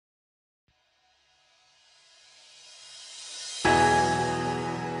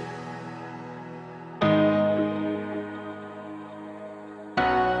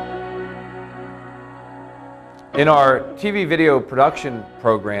In our TV video production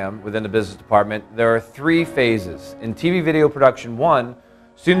program within the business department, there are 3 phases. In TV video production 1,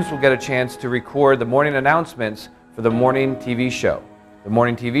 students will get a chance to record the morning announcements for the morning TV show. The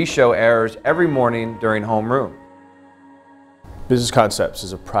morning TV show airs every morning during homeroom. Business Concepts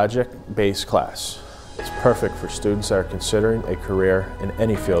is a project-based class. It's perfect for students that are considering a career in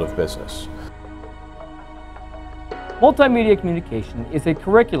any field of business. Multimedia communication is a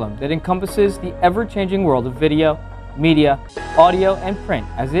curriculum that encompasses the ever-changing world of video, media, audio, and print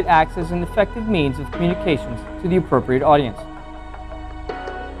as it acts as an effective means of communications to the appropriate audience.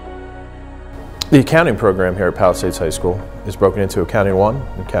 The accounting program here at Palisades High School is broken into Accounting 1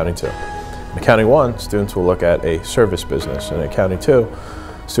 and Accounting 2. In Accounting 1, students will look at a service business, and in Accounting 2,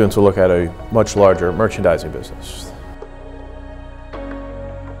 students will look at a much larger merchandising business.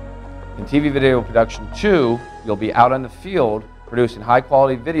 In TV video production 2, you'll be out on the field producing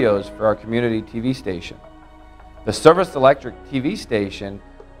high-quality videos for our community TV station. The Service Electric TV station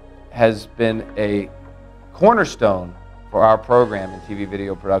has been a cornerstone for our program in TV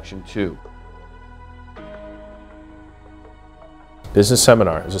video production 2. Business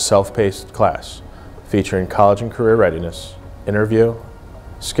Seminar is a self-paced class featuring college and career readiness, interview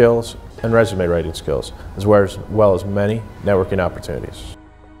skills, and resume writing skills, as well as many networking opportunities.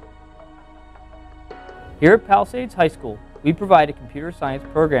 Here at Palisades High School, we provide a computer science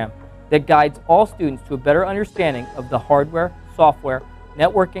program that guides all students to a better understanding of the hardware, software,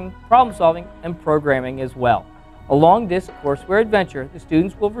 networking, problem solving, and programming as well. Along this courseware adventure, the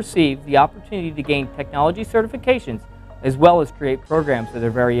students will receive the opportunity to gain technology certifications as well as create programs of their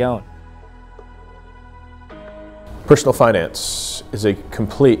very own. Personal finance is a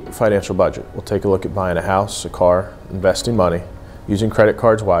complete financial budget. We'll take a look at buying a house, a car, investing money, using credit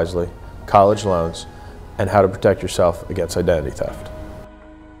cards wisely, college loans, and how to protect yourself against identity theft.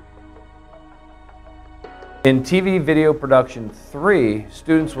 In TV video production 3,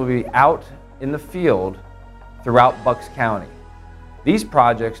 students will be out in the field throughout Bucks County. These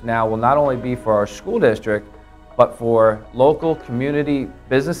projects now will not only be for our school district, but for local community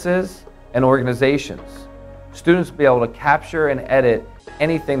businesses and organizations. Students will be able to capture and edit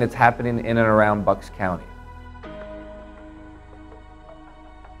anything that's happening in and around Bucks County.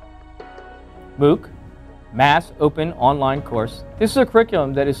 MOOC, Mass Open Online Course. This is a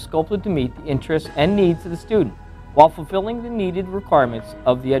curriculum that is sculpted to meet the interests and needs of the student while fulfilling the needed requirements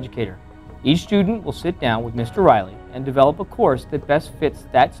of the educator. Each student will sit down with Mr. Riley and develop a course that best fits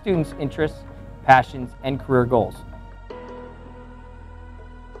that student's interests, passions, and career goals.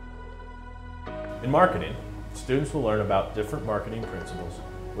 In marketing, students will learn about different marketing principles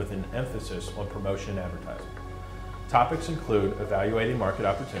with an emphasis on promotion and advertising. Topics include evaluating market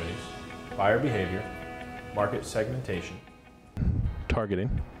opportunities, buyer behavior, market segmentation,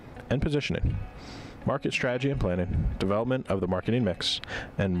 targeting, and positioning, market strategy and planning, development of the marketing mix,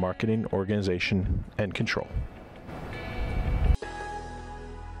 and marketing organization and control.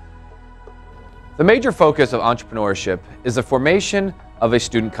 The major focus of entrepreneurship is the formation of a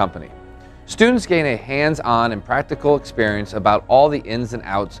student company. Students gain a hands-on and practical experience about all the ins and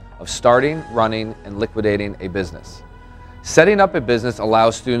outs of starting, running, and liquidating a business. Setting up a business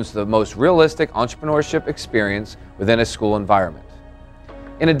allows students the most realistic entrepreneurship experience within a school environment.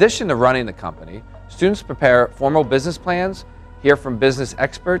 In addition to running the company, students prepare formal business plans, hear from business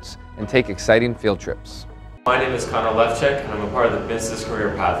experts, and take exciting field trips. My name is Connor Lefchek, and I'm a part of the Business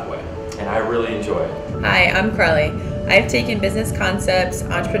Career Pathway, and I really enjoy it. Hi, I'm Carly. I've taken business concepts,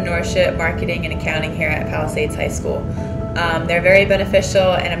 entrepreneurship, marketing, and accounting here at Palisades High School. They're very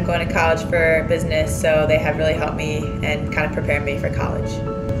beneficial, and I'm going to college for business, so they have really helped me and kind of prepared me for college.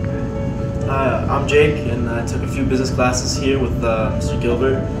 I'm Jake, and I took a few business classes here with Mr.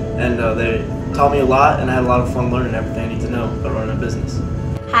 Gilbert, and they taught me a lot, and I had a lot of fun learning everything I need to know about running a business.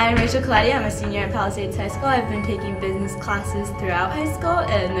 Hi, I'm Rachel Coletti. I'm a senior at Palisades High School. I've been taking business classes throughout high school,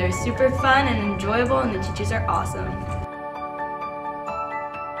 and they're super fun and enjoyable, and the teachers are awesome.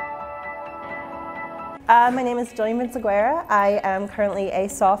 My name is Jillian Vinciguerra. I am currently a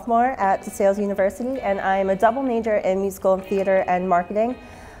sophomore at DeSales University, and I am a double major in musical and theater and marketing.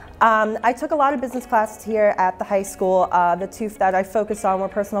 I took a lot of business classes here at the high school. The 2 that I focused on were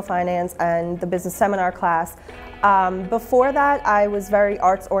personal finance and the business seminar class. Before that, I was very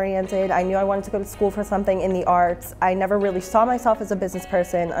arts oriented. I knew I wanted to go to school for something in the arts. I never really saw myself as a business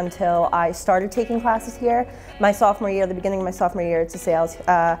person until I started taking classes here. My sophomore year, the beginning of my sophomore year at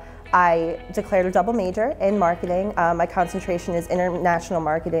DeSales, I declared a double major in marketing. My concentration is international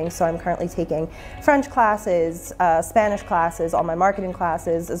marketing, so I'm currently taking French classes, Spanish classes, all my marketing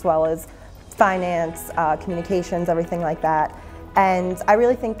classes, as well as finance, communications, everything like that. And I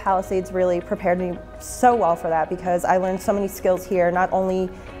really think Palisades really prepared me so well for that, because I learned so many skills here, not only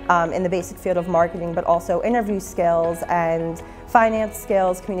in the basic field of marketing, but also interview skills and finance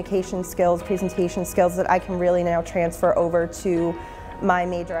skills, communication skills, presentation skills that I can really now transfer over to my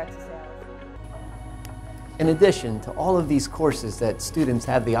major at sales. In addition to all of these courses that students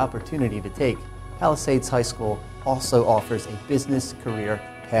have the opportunity to take, Palisades High School also offers a business career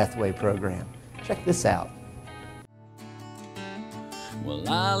pathway program. Check this out. Well,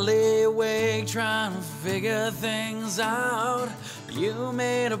 I lay awake trying to figure things out. You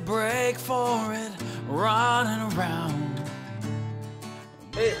made a break for it, running around.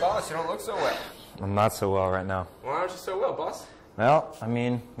 Hey, boss, you don't look so well. I'm not so well right now. Why aren't you so well, boss? Well, I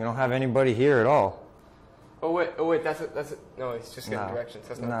mean, we don't have anybody here at all. Oh wait, that's it. No, he's just getting directions.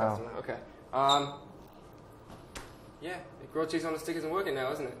 That's not a customer. Okay. Yeah, the grilled cheese on the stick isn't working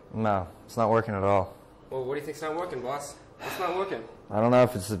now, isn't it? No, it's not working at all. Well, what do you think's not working, boss? What's not working? I don't know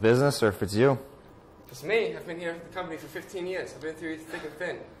if it's the business or if it's you. It's me. I've been here at the company for 15 years. I've been through thick and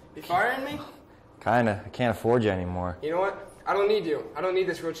thin. You firing me? Kinda. I can't afford you anymore. You know what? I don't need you. I don't need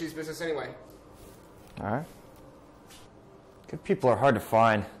this grilled cheese business anyway. Alright. Good people are hard to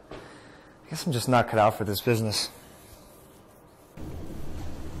find. I guess I'm just not cut out for this business.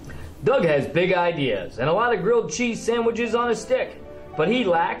 Doug has big ideas and a lot of grilled cheese sandwiches on a stick, but he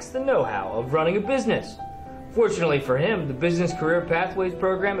lacks the know-how of running a business. Fortunately for him, the Business Career Pathways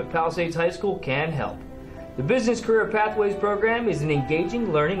program at Palisades High School can help. The Business Career Pathways program is an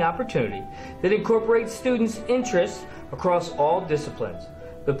engaging learning opportunity that incorporates students' interests across all disciplines.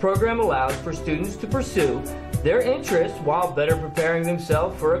 The program allows for students to pursue their interests while better preparing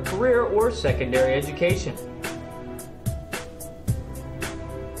themselves for a career or secondary education.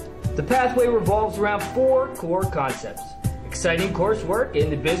 The pathway revolves around 4 core concepts: exciting coursework in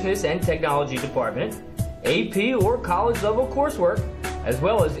the Business and Technology Department, AP or college-level coursework, as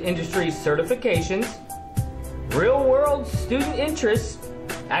well as industry certifications, real-world student interests,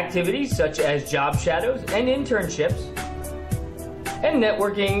 activities such as job shadows and internships, and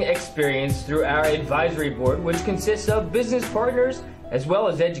networking experience through our advisory board, which consists of business partners as well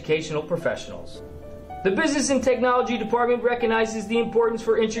as educational professionals. The Business and Technology Department recognizes the importance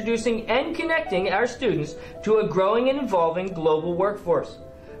for introducing and connecting our students to a growing and evolving global workforce.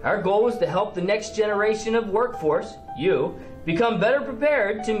 Our goal is to help the next generation of workforce, you, become better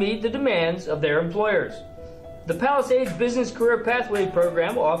prepared to meet the demands of their employers. The Palisades Business Career Pathway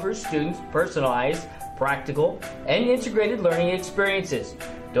program offers students personalized, practical, and integrated learning experiences.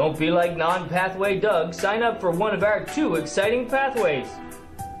 Don't be like non-pathway Doug. Sign up for one of our 2 exciting pathways.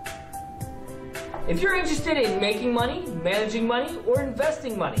 If you're interested in making money, managing money, or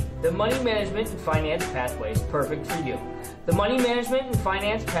investing money, the Money Management and Finance Pathway is perfect for you. The Money Management and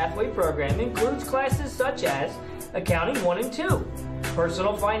Finance Pathway program includes classes such as Accounting 1 and 2,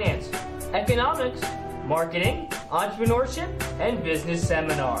 Personal Finance, Economics, Marketing, Entrepreneurship, and Business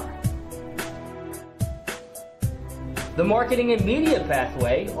Seminar. The Marketing and Media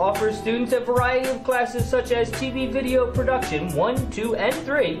Pathway offers students a variety of classes such as TV video production 1, 2, and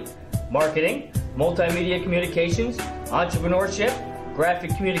 3, Marketing, Multimedia Communications, Entrepreneurship,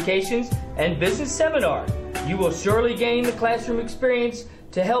 Graphic Communications, and Business Seminar. You will surely gain the classroom experience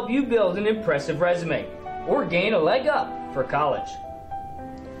to help you build an impressive resume or gain a leg up for college.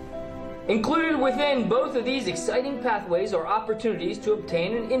 Included within both of these exciting pathways are opportunities to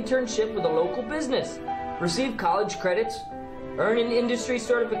obtain an internship with a local business, receive college credits, earn an industry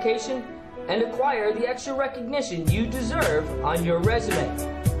certification, and acquire the extra recognition you deserve on your resume,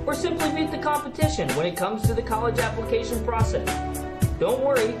 or simply beat the competition when it comes to the college application process. Don't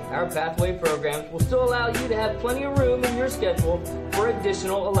worry, our pathway programs will still allow you to have plenty of room in your schedule for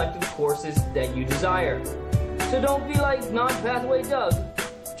additional elective courses that you desire. So don't be like non-pathway Doug.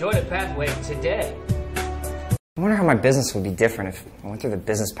 Join a pathway today. I wonder how my business would be different if I went through the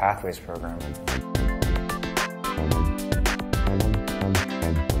Business Pathways program.